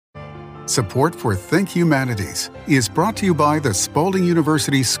Support for Think Humanities is brought to you by the Spalding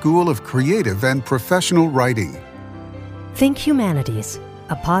University School of Creative and Professional Writing. Think Humanities,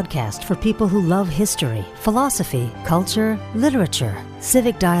 a podcast for people who love history, philosophy, culture, literature,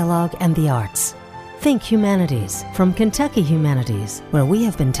 civic dialogue, and the arts. Think Humanities from Kentucky Humanities, where we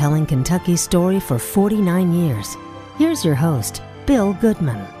have been telling Kentucky's story for 49 years. Here's your host, Bill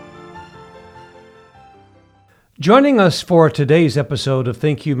Goodman. Joining us for today's episode of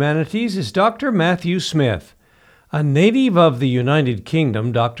Think Humanities is Dr. Matthew Smith. A native of the United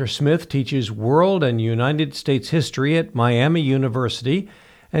Kingdom, Dr. Smith teaches world and United States history at Miami University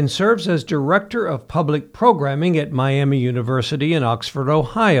and serves as Director of Public Programming at Miami University in Oxford,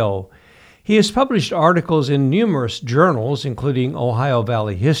 Ohio. He has published articles in numerous journals, including Ohio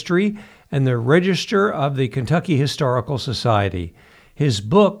Valley History and the Register of the Kentucky Historical Society. His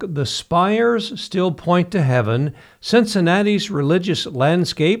book, The Spires Still Point to Heaven, Cincinnati's Religious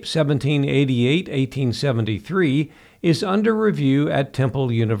Landscape, 1788-1873, is under review at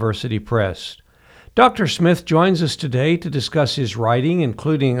Temple University Press. Dr. Smith joins us today to discuss his writing,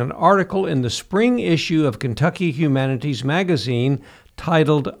 including an article in the spring issue of Kentucky Humanities magazine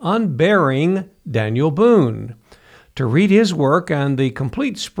titled Unbearing Daniel Boone. To read his work and the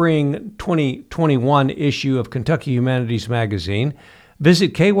complete spring 2021 issue of Kentucky Humanities magazine,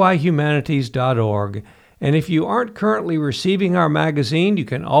 visit kyhumanities.org. And if you aren't currently receiving our magazine, you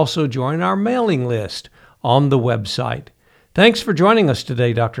can also join our mailing list on the website. Thanks for joining us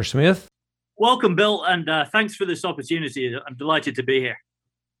today, Dr. Smith. Welcome, Bill, and thanks for this opportunity. I'm delighted to be here.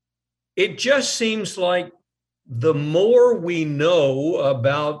 It just seems like the more we know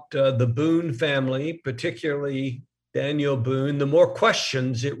about the Boone family, particularly Daniel Boone, the more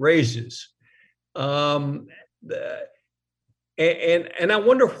questions it raises. And I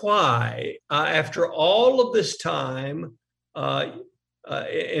wonder why, after all of this time,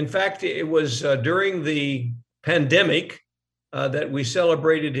 in fact, it was during the pandemic that we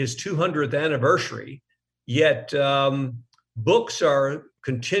celebrated his 200th anniversary, yet books are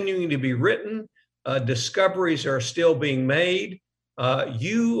continuing to be written, discoveries are still being made.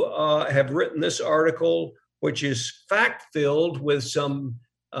 You have written this article, which is fact-filled with some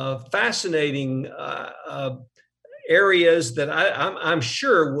fascinating areas that I'm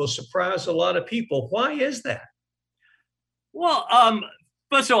sure will surprise a lot of people. Why is that? Well,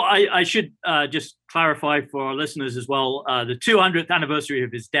 first of all, I should just clarify for our listeners as well, the 200th anniversary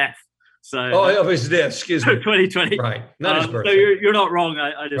of his death. So, of his death, excuse me. 2020. Right, not his birthday. So you're not wrong.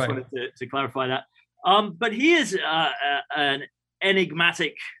 I just wanted to clarify that. But he is an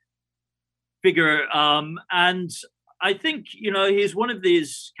enigmatic figure. And I think, he's one of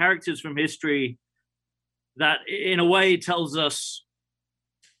these characters from history that in a way tells us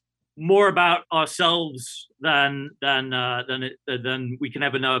more about ourselves than we can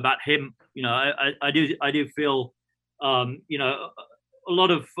ever know about him. I do feel, a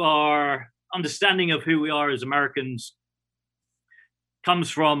lot of our understanding of who we are as Americans comes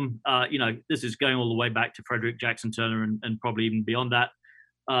from, this is going all the way back to Frederick Jackson Turner and probably even beyond that,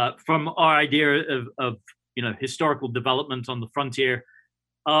 from our idea of historical development on the frontier.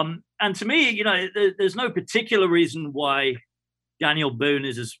 And to me, there's no particular reason why Daniel Boone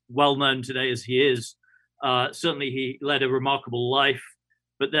is as well known today as he is. Certainly he led a remarkable life,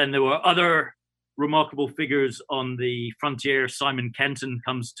 but then there were other remarkable figures on the frontier. Simon Kenton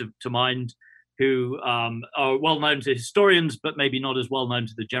comes to mind, who are well known to historians, but maybe not as well known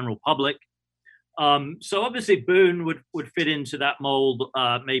to the general public. So obviously Boone would fit into that mold,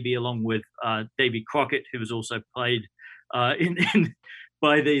 maybe along with Davy Crockett, who was also played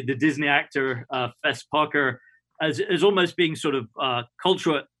by the Disney actor Fess Parker, as almost being sort of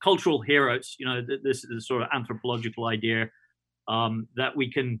cultural heroes. This is a sort of anthropological idea that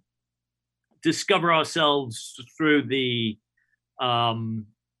we can discover ourselves through the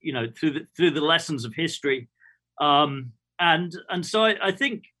through the lessons of history. And so I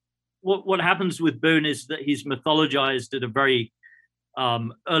think what happens with Boone is that he's mythologized at a very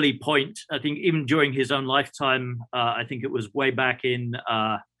early point. I think even during his own lifetime, I think it was way back in,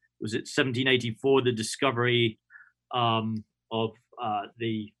 was it 1784, the discovery of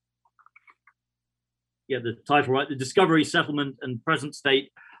the title, right? The Discovery, Settlement, and Present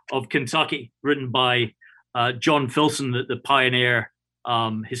State of Kentucky, written by John Filson, the pioneer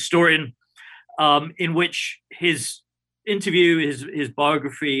historian, in which his interview, his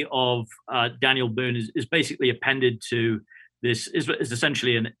biography of Daniel Boone is basically appended to this, is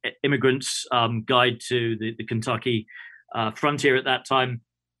essentially an immigrant's guide to the Kentucky frontier at that time,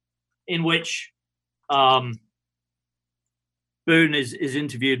 in which Boone is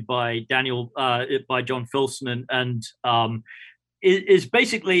interviewed by John Filson, and is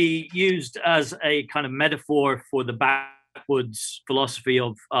basically used as a kind of metaphor for the backwoods philosophy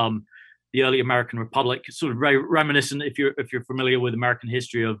of the early American Republic. It's sort of very reminiscent, if you're familiar with American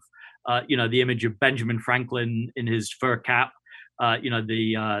history, of the image of Benjamin Franklin in his fur cap,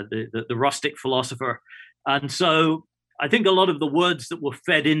 the rustic philosopher. And so I think a lot of the words that were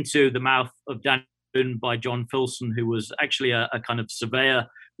fed into the mouth of Daniel Boone by John Filson, who was actually a kind of surveyor,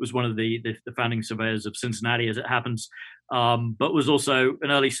 was one of the founding surveyors of Cincinnati, as it happens, but was also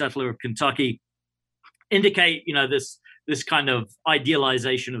an early settler of Kentucky, indicate this kind of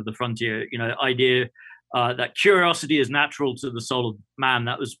idealization of the frontier, idea that curiosity is natural to the soul of man.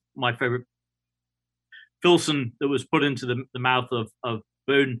 That was my favorite Filson that was put into the mouth of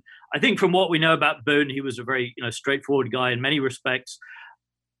Boone. I think from what we know about Boone, he was a very straightforward guy in many respects.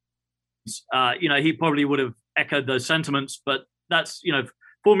 He probably would have echoed those sentiments, but that's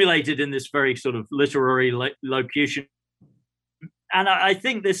formulated in this very sort of literary locution. And I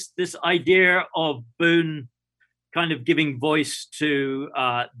think this idea of Boone kind of giving voice to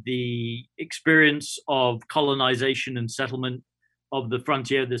the experience of colonization and settlement of the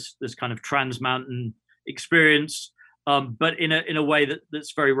frontier, this kind of trans-mountain experience, but in a way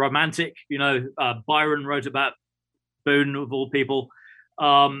that's very romantic. Byron wrote about Boone, of all people,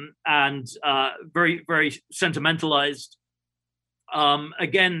 and very, very sentimentalized.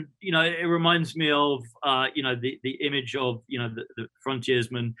 Again, it reminds me of the image of the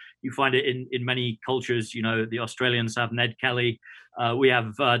frontiersman. You find it in many cultures. The Australians have Ned Kelly. We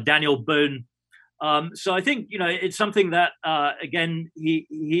have Daniel Boone. So I think it's something that again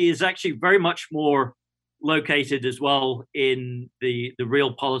he is actually very much more located as well in the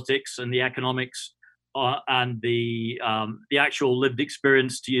real politics and the economics and the actual lived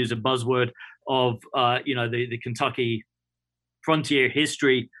experience, to use a buzzword, of the Kentucky frontier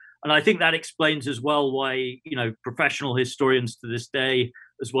history. And I think that explains as well why professional historians to this day,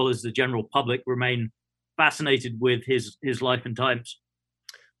 as well as the general public, remain fascinated with his life and times.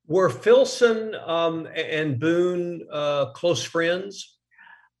 Were Filson and Boone close friends?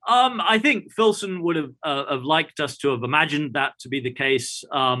 I think Filson would have liked us to have imagined that to be the case.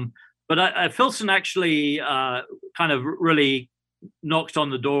 But Filson actually kind of really knocked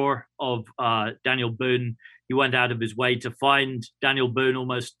on the door of Daniel Boone. He went out of his way to find Daniel Boone,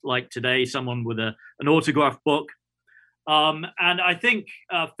 almost like today, someone with an autograph book. And I think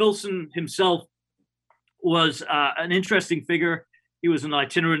Filson himself was an interesting figure. He was an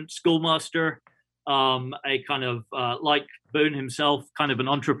itinerant schoolmaster, a kind of, like Boone himself, kind of an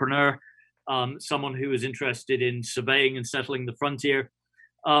entrepreneur, someone who was interested in surveying and settling the frontier,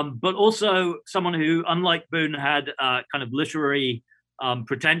 but also someone who, unlike Boone, had kind of literary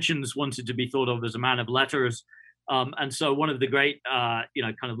pretensions, wanted to be thought of as a man of letters. And so one of the great, kind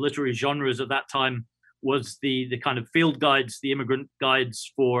of literary genres of that time was the kind of field guides, the immigrant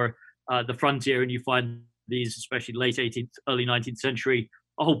guides for the frontier. And you find these, especially late 18th, early 19th century,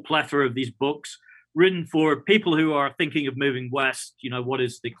 a whole plethora of these books written for people who are thinking of moving west. What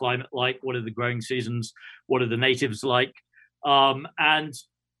is the climate like? What are the growing seasons? What are the natives like? And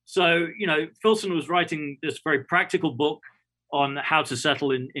so, Filson was writing this very practical book on how to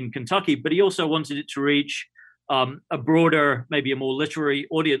settle in Kentucky, but he also wanted it to reach a broader, maybe a more literary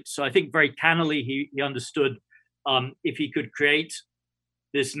audience. So I think very cannily he understood if he could create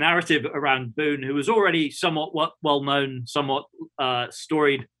this narrative around Boone, who was already somewhat well-known, somewhat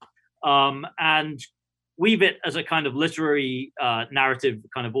storied, and weave it as a kind of literary narrative,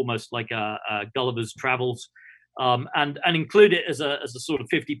 kind of almost like a Gulliver's Travels, and include it as a sort of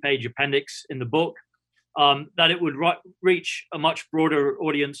 50-page appendix in the book, that it would reach a much broader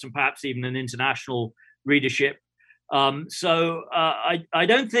audience and perhaps even an international readership. So I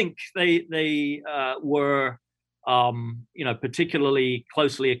don't think they were particularly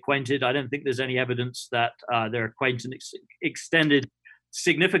closely acquainted. I don't think there's any evidence that their acquaintance extended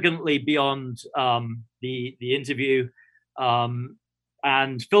significantly beyond the interview.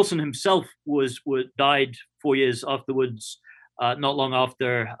 And Filson himself died 4 years afterwards, not long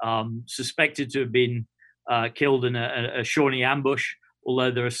after, suspected to have been killed in a Shawnee ambush,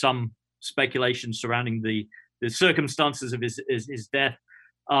 although there are some speculation surrounding the circumstances of his death.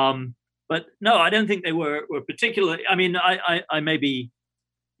 But no, I don't think they were particularly. I mean, I may be,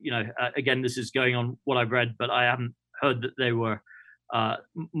 again, this is going on what I've read, but I haven't heard that they were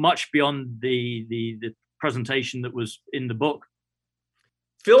much beyond the presentation that was in the book.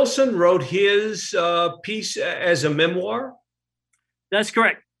 Filson wrote his piece as a memoir? That's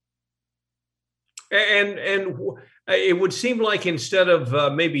correct. And it would seem like instead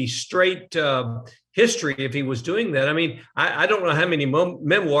of maybe straight history, if he was doing that, I mean, I don't know how many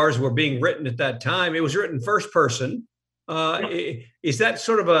memoirs were being written at that time. It was written first person. Is that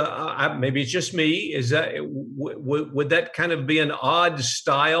sort of maybe it's just me? Is that would that kind of be an odd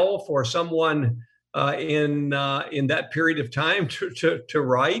style for someone in that period of time to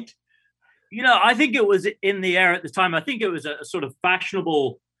write? I think it was in the air at the time. I think it was a sort of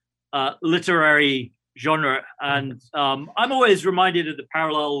fashionable literary genre, and I'm always reminded of the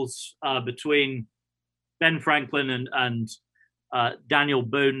parallels between Ben Franklin and Daniel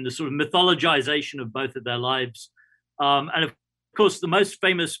Boone, the sort of mythologization of both of their lives. And of course, the most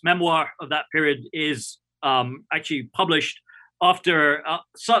famous memoir of that period is actually published after,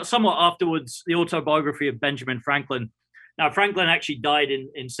 somewhat afterwards, the autobiography of Benjamin Franklin. Now, Franklin actually died in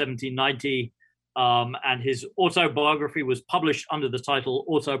 1790, and his autobiography was published under the title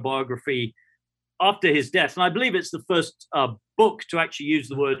Autobiography after his death. And I believe it's the first book to actually use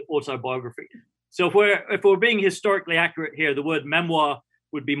the word autobiography. So if we're being historically accurate here, the word memoir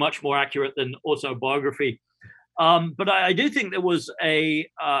would be much more accurate than autobiography. But I do think there was a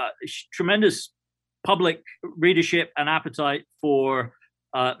tremendous public readership and appetite for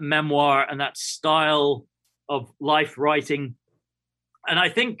memoir and that style of life writing. And I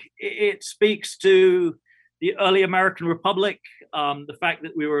think it speaks to the early American Republic, the fact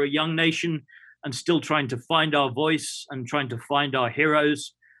that we were a young nation and still trying to find our voice and trying to find our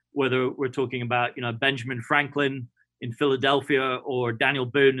heroes, whether we're talking about, Benjamin Franklin in Philadelphia or Daniel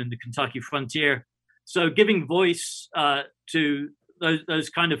Boone in the Kentucky frontier. So giving voice to those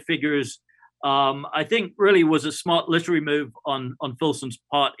kind of figures, I think really was a smart literary move on Filson's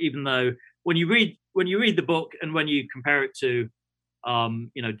part, even though when you read the book and when you compare it to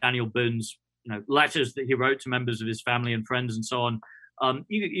Daniel Boone's letters that he wrote to members of his family and friends and so on,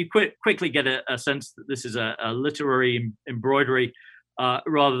 you quickly get a sense that this is a literary embroidery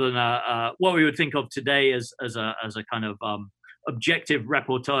rather than what we would think of today as a kind of objective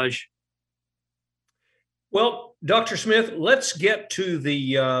reportage. Well, Dr. Smith, let's get to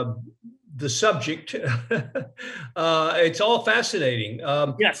the subject. It's all fascinating.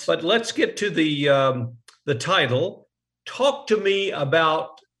 Yes, but let's get to the title. Talk to me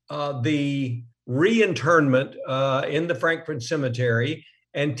about the reinterment in the Frankfort Cemetery,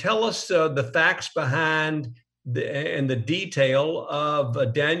 and tell us the facts behind and the detail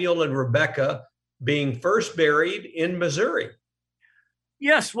of Daniel and Rebecca being first buried in Missouri.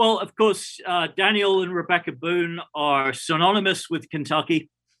 Yes, well, of course, Daniel and Rebecca Boone are synonymous with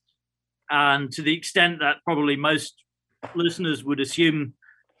Kentucky. And to the extent that probably most listeners would assume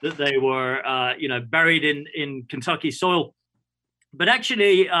that they were, buried in Kentucky soil. But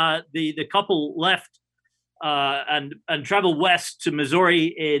actually, the couple left and traveled west to Missouri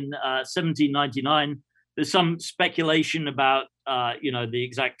in 1799. There's some speculation about, the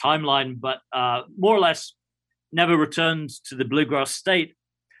exact timeline, but more or less never returned to the Bluegrass State.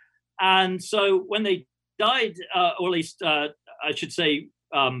 And so when they died, or at least I should say,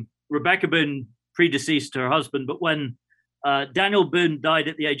 Rebecca Boone predeceased her husband, but when Daniel Boone died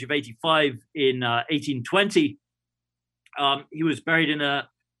at the age of 85 in 1820, he was buried in a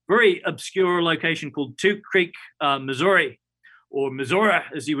very obscure location called Tuque Creek, Missouri, or Missouri,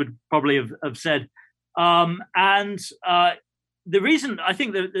 as you would probably have said. And the reason, I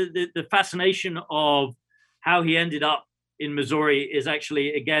think the fascination of how he ended up in Missouri is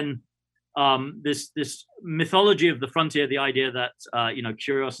actually, again, this mythology of the frontier, the idea that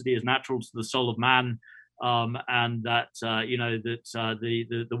curiosity is natural to the soul of man, and that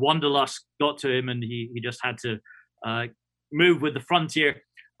the wanderlust got to him, and he just had to move with the frontier.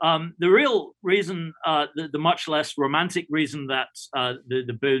 The real reason, the much less romantic reason that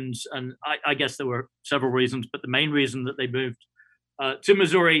the Boones, and I guess there were several reasons, but the main reason that they moved to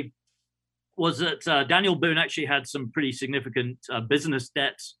Missouri was that Daniel Boone actually had some pretty significant business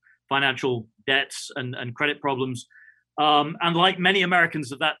debts, financial debts, and credit problems. And like many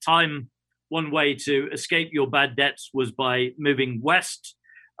Americans of that time, one way to escape your bad debts was by moving west,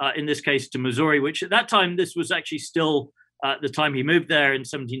 in this case to Missouri, which at that time, this was actually still, the time he moved there in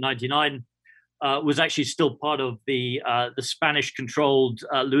 1799, was actually still part of the Spanish-controlled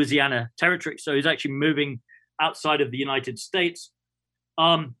Louisiana territory. So he's actually moving outside of the United States.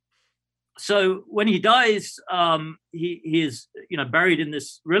 So when he dies, he is buried in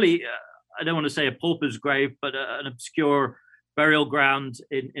this really, I don't want to say a pauper's grave, but an obscure burial ground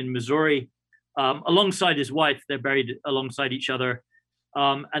in Missouri. Alongside his wife, they're buried alongside each other.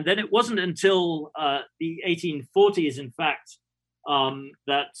 And then it wasn't until the 1840s, in fact,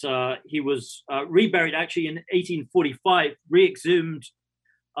 that he was reburied, actually in 1845, re-exhumed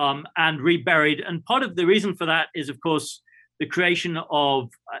and reburied. And part of the reason for that is, of course, the creation of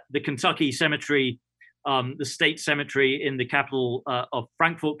the Kentucky Cemetery, the state cemetery in the capital of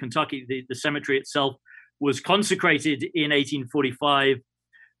Frankfort, Kentucky. The cemetery itself was consecrated in 1845,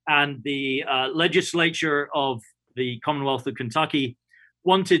 and the legislature of the Commonwealth of Kentucky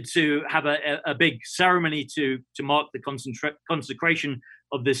wanted to have a big ceremony to mark the consecration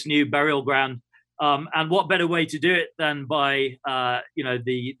of this new burial ground. And what better way to do it than by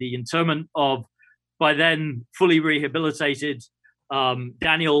the interment of, by then fully rehabilitated,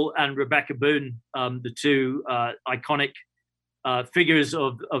 Daniel and Rebecca Boone, the two iconic figures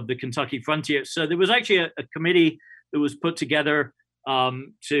of the Kentucky frontier. So there was actually a committee that was put together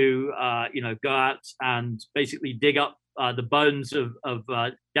to go out and basically dig up the bones of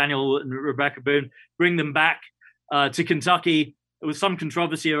Daniel and Rebecca Boone, bring them back to Kentucky. There was some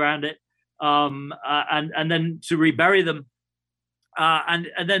controversy around it, and then to rebury them, and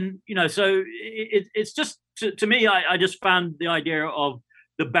then so it's just to me, I just found the idea of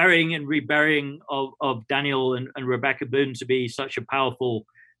the burying and reburying of Daniel and Rebecca Boone to be such a powerful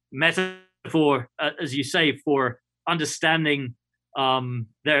metaphor, as you say, for understanding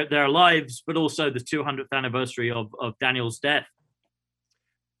their lives, but also the 200th anniversary of Daniel's death.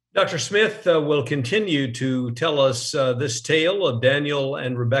 Dr. Smith will continue to tell us this tale of Daniel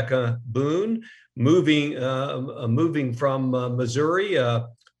and Rebecca Boone moving from Missouri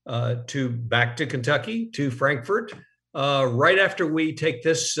back to Kentucky, to Frankfort, right after we take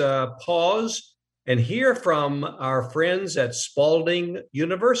this pause and hear from our friends at Spalding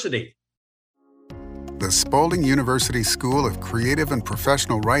University. The Spalding University School of Creative and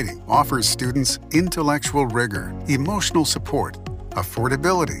Professional Writing offers students intellectual rigor, emotional support,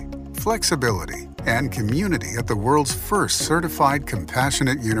 affordability, flexibility, and community at the world's first certified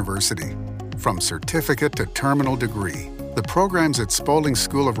compassionate university. From certificate to terminal degree, the programs at Spalding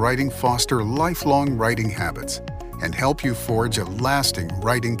School of Writing foster lifelong writing habits and help you forge a lasting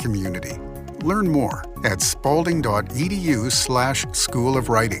writing community. Learn more at spalding.edu/School of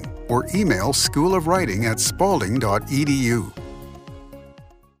Writing or email schoolofwriting@spalding.edu.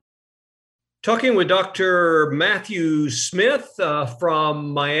 Talking with Dr. Matthew Smith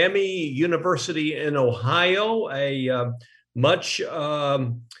from Miami University in Ohio, a much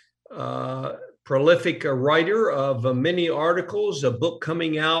prolific writer of many articles, a book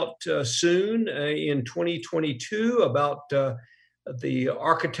coming out soon in 2022 about the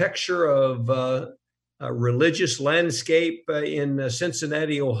architecture of a religious landscape in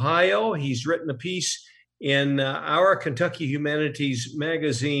Cincinnati, Ohio. He's written a piece in our Kentucky Humanities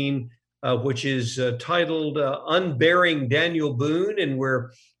magazine, which is titled Unburying Daniel Boone, and we're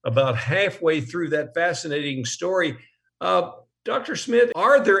about halfway through that fascinating story. Dr. Smith,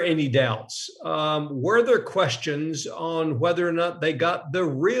 are there any doubts? Were there questions on whether or not they got the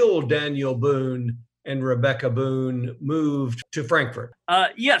real Daniel Boone and Rebecca Boone moved to Frankfort?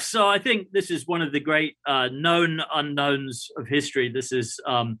 Yes, so I think this is one of the great known unknowns of history. This is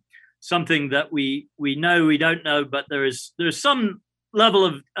something that we know, we don't know, but there's some level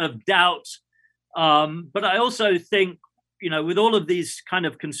of doubt. But I also think, with all of these kind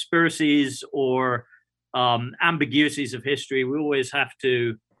of conspiracies or ambiguities of history, we always have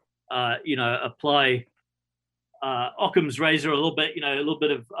to, apply Occam's razor a little bit, a little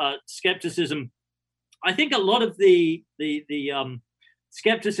bit of skepticism. I think a lot of the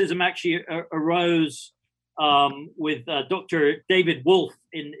skepticism actually arose with Dr. David Wolfe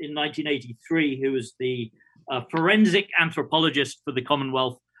in 1983, who was the forensic anthropologist for the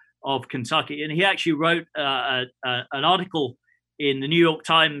Commonwealth of Kentucky. And he actually wrote an article in the New York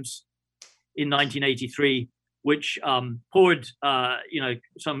Times in 1983, which poured,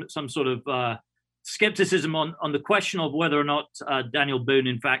 some sort of skepticism on the question of whether or not Daniel Boone,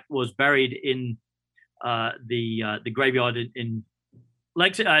 in fact, was buried in the graveyard in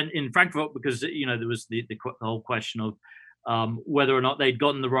Frankfort, because there was the whole question of whether or not they'd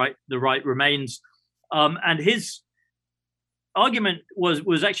gotten the right remains. And his argument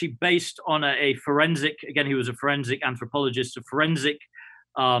was actually based on a forensic. Again, he was a forensic anthropologist, a forensic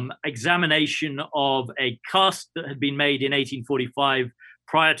examination of a cast that had been made in 1845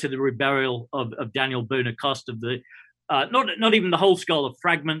 prior to the reburial of Daniel Boone, a cast of the not even the whole skull, a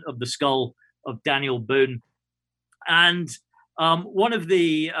fragment of the skull of Daniel Boone. And one of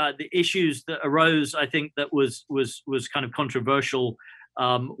the issues that arose, I think, that was kind of controversial,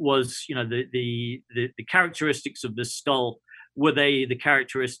 was the characteristics of the skull. Were they the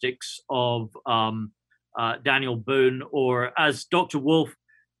characteristics of Daniel Boone, or, as Dr. Wolfe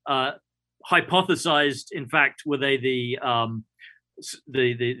hypothesized, in fact, were they the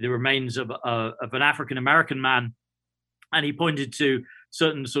remains of an African American man? And he pointed to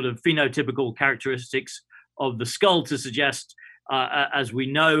certain sort of phenotypical characteristics of the skull to suggest, as we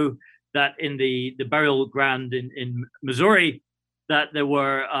know, that in the burial ground in Missouri, that there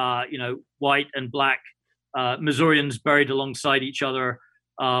were white and black Missourians buried alongside each other.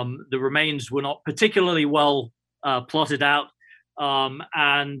 The remains were not particularly well plotted out,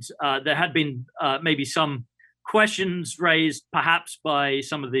 and there had been maybe some questions raised, perhaps by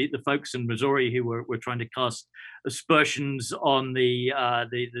some of the folks in Missouri who were trying to cast aspersions on the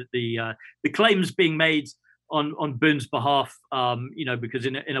claims being made on Boone's behalf. Because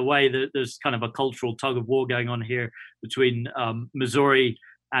in a way there's kind of a cultural tug of war going on here between Missouri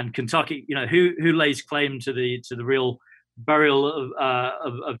and Kentucky. Who lays claim to the real burial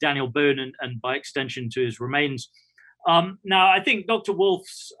of Daniel Boone and by extension to his remains. Now, I think Dr.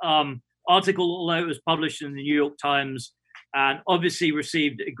 Wolf's article, although it was published in the New York Times and obviously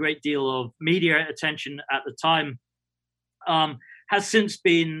received a great deal of media attention at the time, has since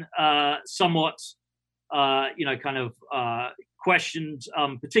been somewhat, questioned,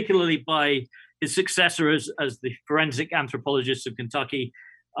 particularly by his successor as the forensic anthropologist of Kentucky,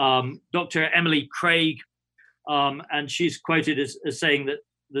 Dr. Emily Craig. And she's quoted as saying that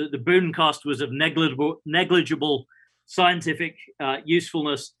the Boone cast was of negligible scientific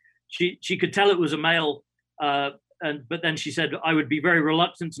usefulness. She could tell it was a male, but then she said, I would be very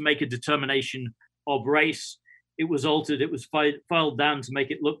reluctant to make a determination of race. It was altered. It was filed down to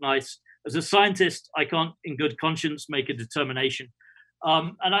make it look nice. As a scientist, I can't in good conscience make a determination.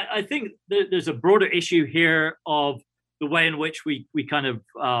 And I think there's a broader issue here of the way in which we kind of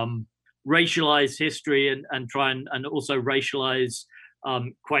racialize history and try and also racialize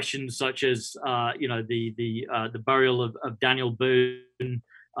questions such as the burial of Daniel Boone,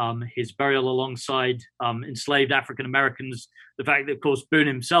 his burial alongside enslaved African Americans, the fact that, of course, Boone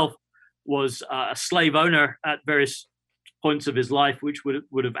himself was a slave owner at various points of his life, which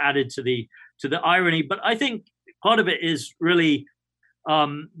would have added to the irony. But I think part of it is really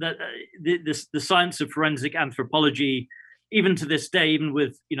that the science of forensic anthropology, even to this day, even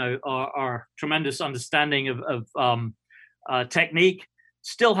with our tremendous understanding of technique,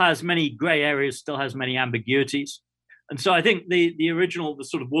 still has many gray areas, still has many ambiguities. And so I think the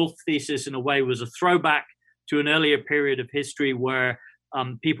sort of Wolf thesis, in a way, was a throwback to an earlier period of history where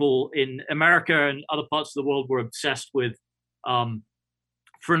people in America and other parts of the world were obsessed with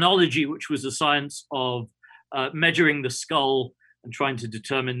phrenology, which was the science of measuring the skull and trying to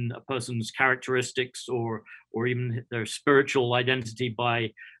determine a person's characteristics or even their spiritual identity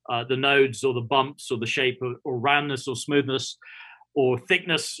by the nodes or the bumps or the shape or roundness or smoothness or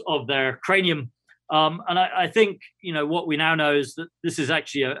thickness of their cranium. And I think, what we now know is that this is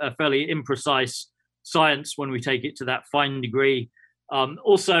actually a fairly imprecise science when we take it to that fine degree.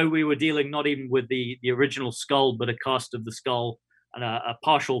 Also, we were dealing not even with the original skull, but a cast of the skull and a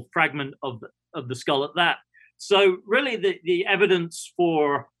partial fragment of the skull at that. So really the evidence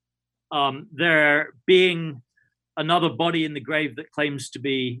for there being another body in the grave that claims to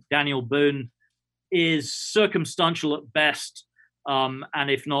be Daniel Boone is circumstantial at best.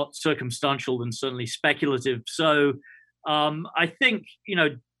 And if not circumstantial, then certainly speculative. So I think,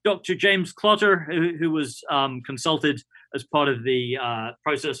 Dr. James Clotter, who was consulted as part of the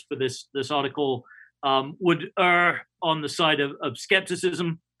process for this article, would err on the side of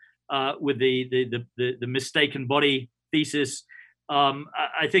skepticism with the mistaken body thesis.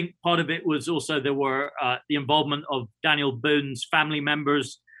 I think part of it was also there were the involvement of Daniel Boone's family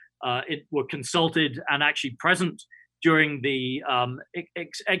members. Were consulted and actually present during the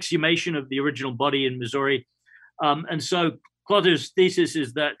exhumation of the original body in Missouri. And so Clotter's thesis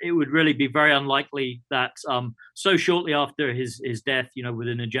is that it would really be very unlikely that so shortly after his death,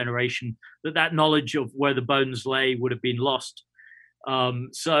 within a generation, that knowledge of where the bones lay would have been lost.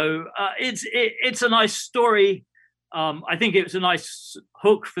 So it's a nice story. I think it was a nice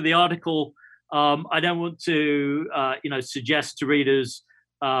hook for the article. I don't want to, suggest to readers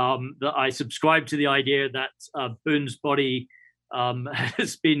that I subscribe to the idea that Boone's body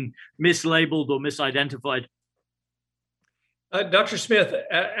has been mislabeled or misidentified. Dr. Smith,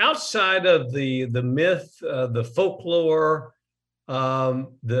 outside of the myth, the folklore,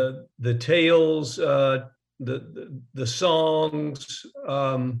 the tales, the songs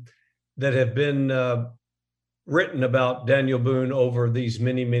that have been written about Daniel Boone over these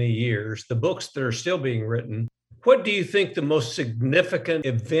many, many years, the books that are still being written, what do you think the most significant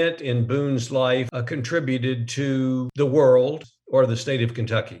event in Boone's life contributed to the world or the state of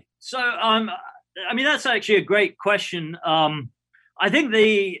Kentucky? So, that's actually a great question. I think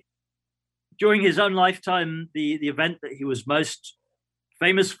during his own lifetime, the event that he was most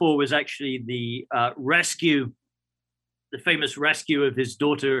famous for was actually the famous rescue of his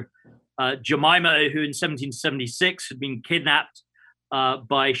daughter, Jemima, who in 1776 had been kidnapped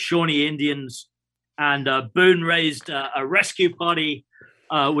by Shawnee Indians. And Boone raised a rescue party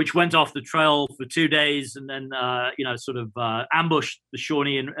which went off the trail for 2 days and then, ambushed the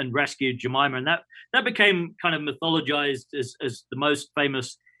Shawnee and rescued Jemima. And that became kind of mythologized as the most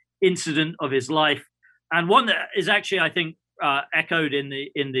famous incident of his life. And one that is actually, I think, echoed in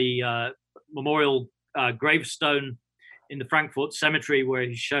the memorial gravestone in the Frankfurt Cemetery, where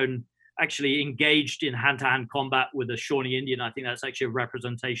he's shown actually engaged in hand-to-hand combat with a Shawnee Indian. I think that's actually a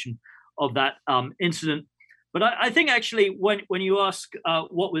representation of that incident. But I think actually when you ask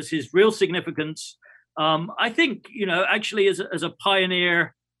what was his real significance, I think, actually as a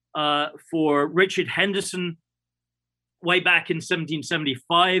pioneer for Richard Henderson, way back in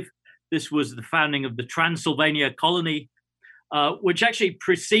 1775, this was the founding of the Transylvania colony, which actually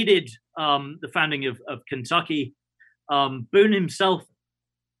preceded the founding of Kentucky. Boone himself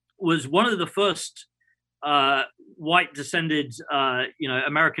was one of the first white descended,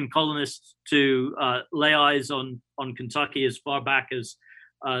 American colonists to lay eyes on Kentucky as far back as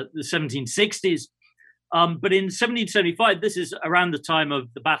the 1760s. But in 1775, this is around the time of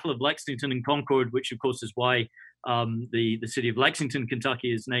the Battle of Lexington and Concord, which of course is why the city of Lexington,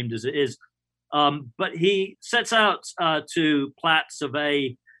 Kentucky is named as it is. But he sets out to plat,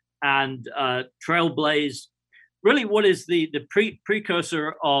 survey, and trailblaze really what is the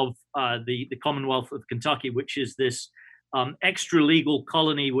precursor of the Commonwealth of Kentucky, which is this extra legal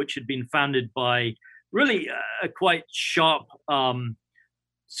colony which had been founded by really a quite sharp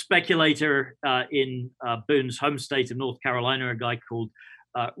speculator in Boone's home state of North Carolina, a guy called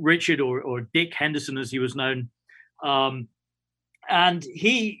Richard or Dick Henderson, as he was known. And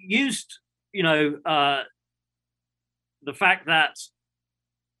he used, the fact that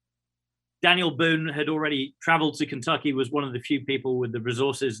Daniel Boone had already traveled to Kentucky, was one of the few people with the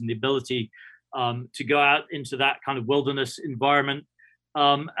resources and the ability to go out into that kind of wilderness environment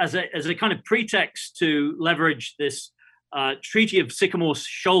as a kind of pretext to leverage this Treaty of Sycamore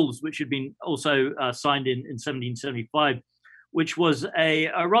Shoals, which had been also signed in 1775, which was a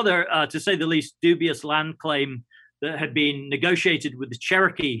rather, to say the least, dubious land claim that had been negotiated with the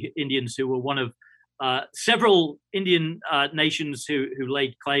Cherokee Indians, who were one of several Indian nations who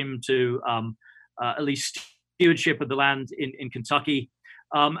laid claim to at least stewardship of the land in Kentucky.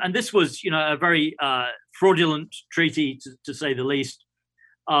 And this was, a very fraudulent treaty, to say the least.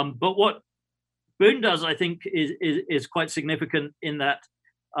 But what Boone does, I think, is quite significant in that,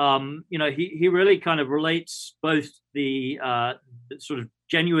 he really kind of relates both the sort of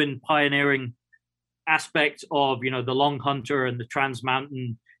genuine pioneering aspect of, the Long Hunter and the Trans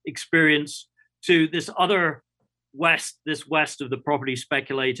Mountain experience to this other west of the property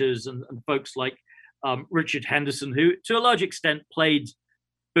speculators and folks like Richard Henderson, who to a large extent played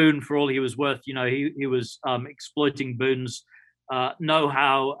Boone for all he was worth. He was exploiting Boone's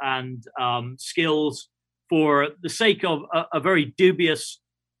know-how and skills for the sake of a very dubious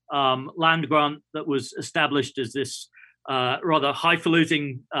land grant that was established as this rather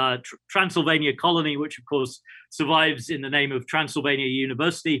highfalutin Transylvania colony, which of course survives in the name of Transylvania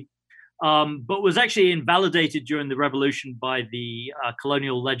University, but was actually invalidated during the revolution by the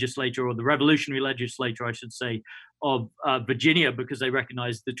colonial legislature, or the revolutionary legislature, I should say, of Virginia, because they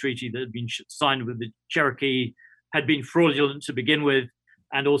recognized the treaty that had been signed with the Cherokee had been fraudulent to begin with,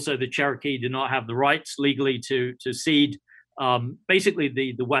 and also the Cherokee did not have the rights legally to cede basically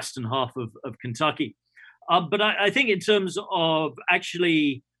the western half of Kentucky. But I think in terms of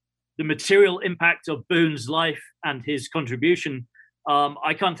actually the material impact of Boone's life and his contribution,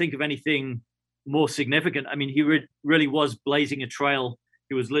 I can't think of anything more significant. I mean, he really was blazing a trail.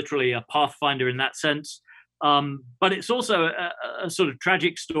 He was literally a pathfinder in that sense. But it's also a sort of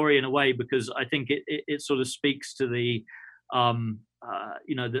tragic story in a way, because I think it sort of speaks to the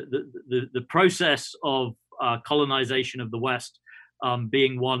process of colonization of the West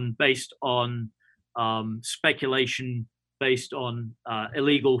being one based on speculation, based on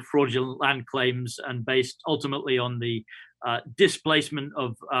illegal, fraudulent land claims, and based ultimately on the displacement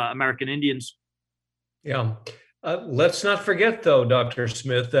of American Indians. Yeah. Let's not forget, though, Dr.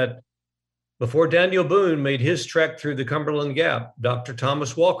 Smith, that before Daniel Boone made his trek through the Cumberland Gap, Dr.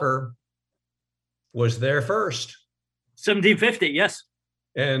 Thomas Walker was there first. 1750, yes.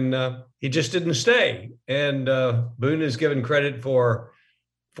 And he just didn't stay. And Boone is given credit for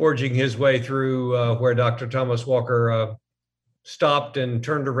forging his way through where Dr. Thomas Walker stopped and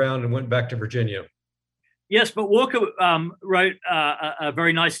turned around and went back to Virginia. Yes, but Walker wrote a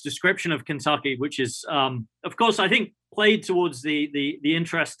very nice description of Kentucky, which is, of course, I think played towards the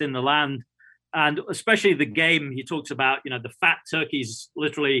interest in the land, and especially the game. He talks about, the fat turkeys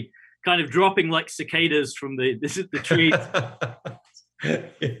literally kind of dropping like cicadas from the trees.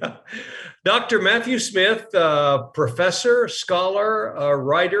 Yeah. Dr. Matthew Smith, professor, scholar,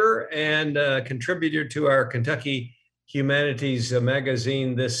 writer, and contributor to our Kentucky Humanities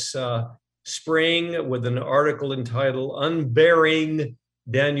magazine this spring with an article entitled Unburying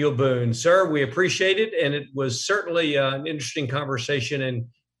Daniel Boone. Sir, we appreciate it, and it was certainly an interesting conversation and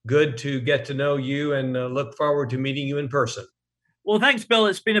good to get to know you, and look forward to meeting you in person. Well, thanks, Bill.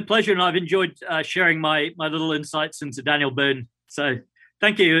 It's been a pleasure, and I've enjoyed sharing my little insights into Daniel Boone. So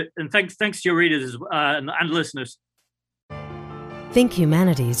thank you, and thanks to your readers and listeners. Think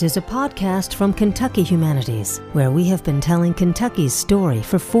Humanities is a podcast from Kentucky Humanities, where we have been telling Kentucky's story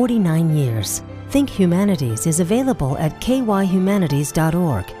for 49 years. Think Humanities is available at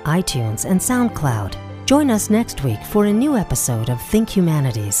kyhumanities.org, iTunes, and SoundCloud. Join us next week for a new episode of Think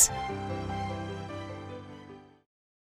Humanities.